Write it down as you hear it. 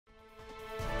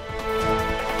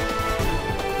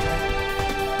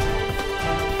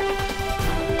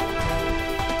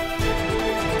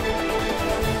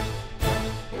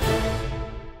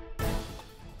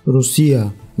روسیه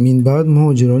من بعد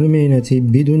مهاجران مهنتی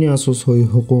بدون اساسهای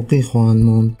حقوقی خواهند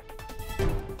ماند.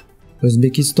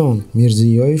 ازبکستان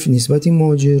میرزیویف نسبت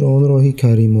مهاجران راه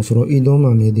کریموف را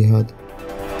ادامه می‌دهد.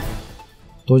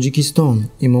 تاجیکستان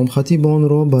امام خطیبان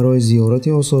را برای زیارت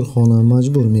آثارخانه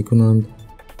مجبور می‌کنند.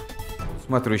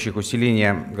 Рассматривающих усиление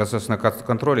государственного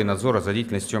контроля и надзора за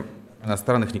деятельностью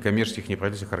иностранных некоммерческих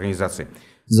неправительственных организаций.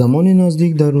 زمان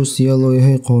نزدیک در روسیه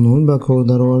لایحه قانون به کار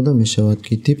درآورده می‌شود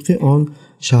که طبق آن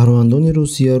شهروندان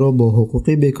روسیه را با حقوق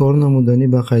بکار نمودنی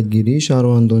به قیدگیری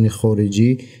شهروندان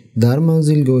خارجی در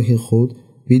منزلگاه خود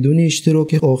بدون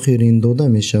اشتراک آخرین داده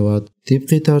می شود.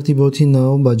 طبق ترتیبات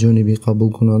نو به جانب قبول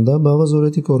کننده به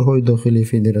وزارت کارهای داخلی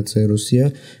فدراسیون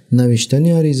روسیه نوشتن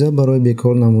عریضه برای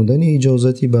بکار نمودن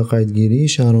اجازتی به قیدگیری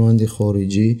شهروند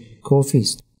خارجی کافی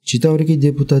است. چطوری که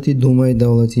دپوتات دومای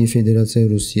دولتی فدراسیون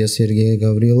روسیه سرگئی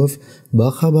گاوریلوف به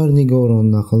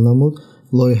خبرنگاران نقل نمود،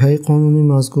 لایحه قانونی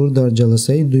مذکور در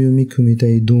جلسه دومی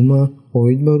کمیته دوما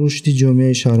اوید به رشد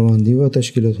جامعه شهروندی و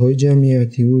تشکیلات‌های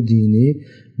جمعیتی و دینی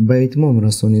به اتمام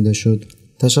رسانیده شد.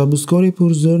 تشبثکار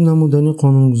پرزور نمودن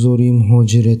قانونگذاری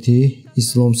مهاجرتی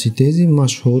اسلام ستیزی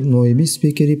مشهور نایب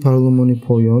سپیکر پارلمان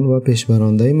پایان و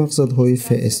پیشبرنده مقصدهای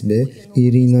ФСБ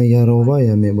ایرینا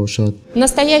яровая میباشد. В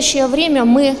настоящее время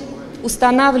мы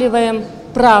устанавливаем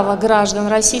право граждан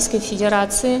Российской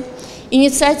Федерации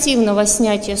инициативного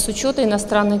снятия с учета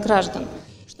иностранных граждан.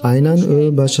 عیناً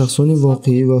او به شخصان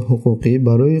واقعی و حقوقی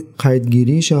برای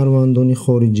قیدگیری شهروندان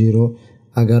خارجی را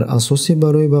اگر اساسی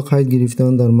برای به قید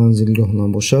گرفتن در منزلگاه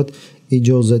نباشد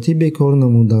اجازتی بکار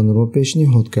نمودن را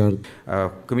پیشنهاد کرد.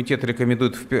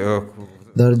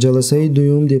 در جلسه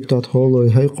دوم دپوتات‌ها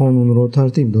لایحه قانون را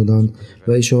ترتیب دادند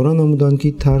و اشاره نمودند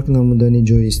که ترک نمودن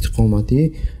جای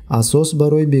استقامتی اساس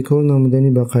برای بکار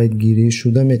نمودن به قیدگیری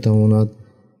شده میتواند.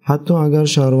 حتی اگر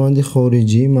شهروند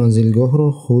خارجی منزلگاه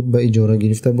را خود به اجاره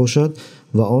گرفته باشد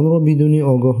و آن را بدون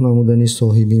آگاه نمودن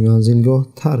صاحب منزلگاه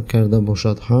ترک کرده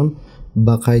باشد هم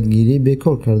به قیدگیری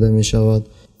بکار کرده می شود.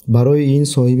 برای این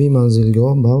صاحب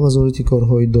منزلگاه به وزارت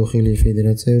کارهای داخلی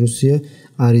فدراسیون روسیه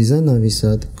عریضه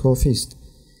نویسد کافی است.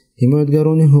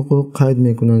 حمایتگران حقوق قید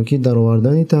میکنند که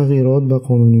درآوردن تغییرات به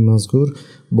قانون مذکور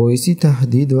باعث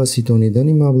تهدید و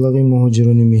ستانیدن مبلغ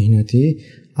مهاجران مهنتی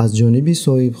از جانب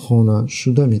صاحب خانه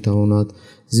شده میتواند،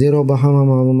 زیرا به همه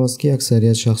معلوم است که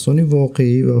اکثریت شخصان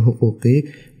واقعی و حقوقی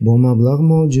با مبلغ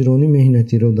مهاجران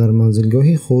مهنتی را در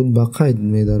منزلگاه خود به قید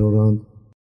می‌دارند.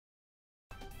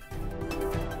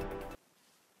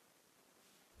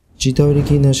 چطوری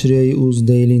که نشریه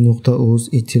uzdaily.uz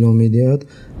اطلاع می‌دهد،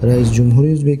 رئیس جمهور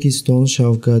ازبکستان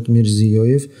شوکت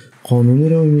میرزیویف قانونی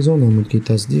را امضا نمود که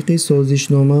تصدیق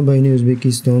سازشنامه بین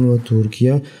ازبکستان و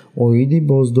ترکیه عاید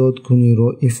بازدادکنی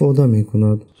را افاده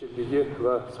می‌کند.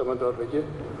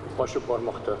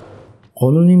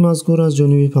 قانونی مذکور از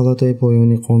جانب پالاتای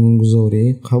پایانی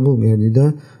قانونگذاری قبول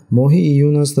گردیده ماه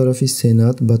ایون از طرف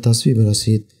سنات به تصویب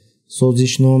رسید.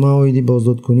 سازشنامه عاید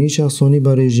بازدادکنی شخصانی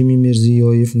به رژیم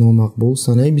میرزیویف نامقبول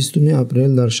سنه 20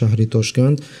 اپریل در شهر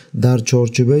تاشکند در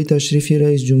چارچوبه تشریف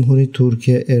رئیس جمهور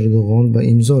ترکیه اردوغان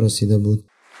به امضا رسیده بود.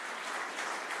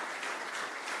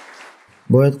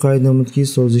 باید قید نمود که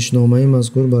سازشنامه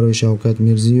مذکور برای شوکت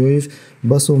میرزیویف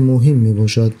بسا مهم می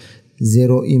باشد،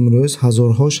 زیرا امروز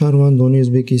هزارها شهروندان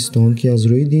ازبکستان که از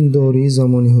روی دینداری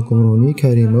زمان حکمرانی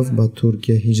کریموف به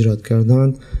ترکیه هجرت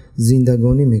کردند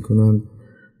زندگانی میکنند.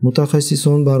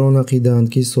 متخصصان بر آن عقیده‌اند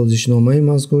که سازشنامه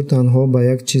مذکور تنها به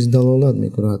یک چیز دلالت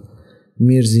میکند: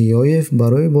 میرزیویف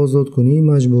برای بازدادکنی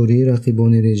مجبوری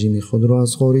رقیبان رژیم خود را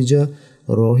از خارج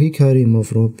راه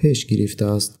کریموف را پیش گرفته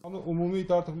است. Umumi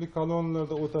tartiblik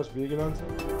kanunlarda o'tash belgilansa,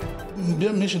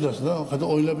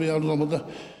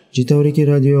 چطوری که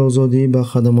رادیو آزادی به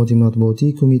خدمات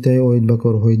مطبوعاتی کمیته عاید به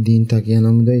کارهای دین تکیه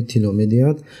نموده اطلاع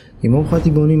می‌دهد، امام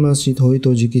خطیبان مسجدهای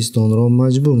تاجیکستان را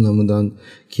مجبور نمودند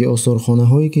که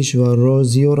آثارخانه‌های کشور را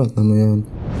زیارت نمایند.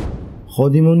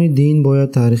 خادمان دین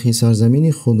باید تاریخ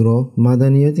سرزمین خود را،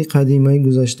 مدنیت قدیمی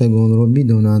گذشتگان را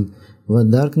بدانند و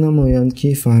درک نمایند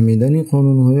که فهمیدن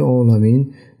قانون‌های عالمین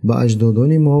به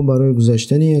اجدادان ما برای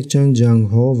گذشتن یکچند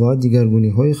جنگ‌ها و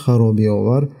دیگرگونی‌های خرابی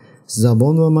آور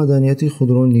زبان و مدنیت خود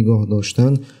را نگاه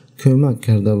داشتن کمک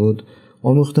کرده بود.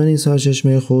 آموختن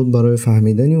سرچشمه خود برای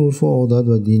فهمیدن عرف و عادت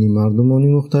و دین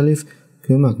مردمان مختلف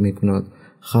کمک می‌کند.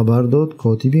 خبر داد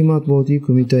کاتب مطبوعاتی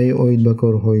کمیته عاید به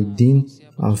کارهای دین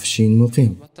افشین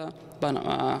مقیم.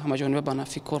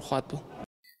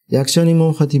 یکشن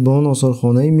امام خطیبان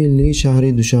آثارخانه ملی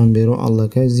شهر دوشنبه را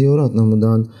علکه زیارت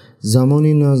نمودند.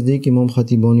 زمانی نزدیک امام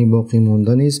خطیبانی باقی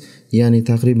مانده نیست، یعنی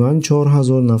تقریباً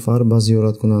 4000 نفر به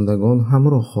زیارت کنندگان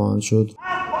همراه خواهند شد.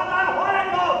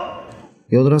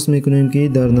 ёдрас мекунем ки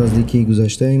дар наздикии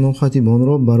гузашта имом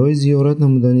хатибонро барои зиёрат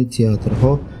намудани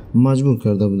театрҳо маҷбур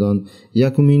карда буданд.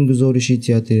 Якумин гузориши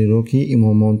театриро ки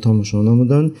имомон тамошо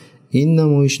намуданд, ин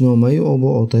намоишномаи обу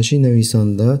оташи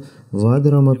нависанда ва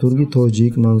драматурги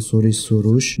тоҷик Мансури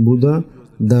Суруш буда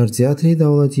дар театри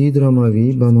давлатии драмавӣ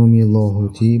ба номи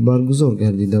Лоҳутӣ баргузор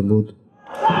гардида буд.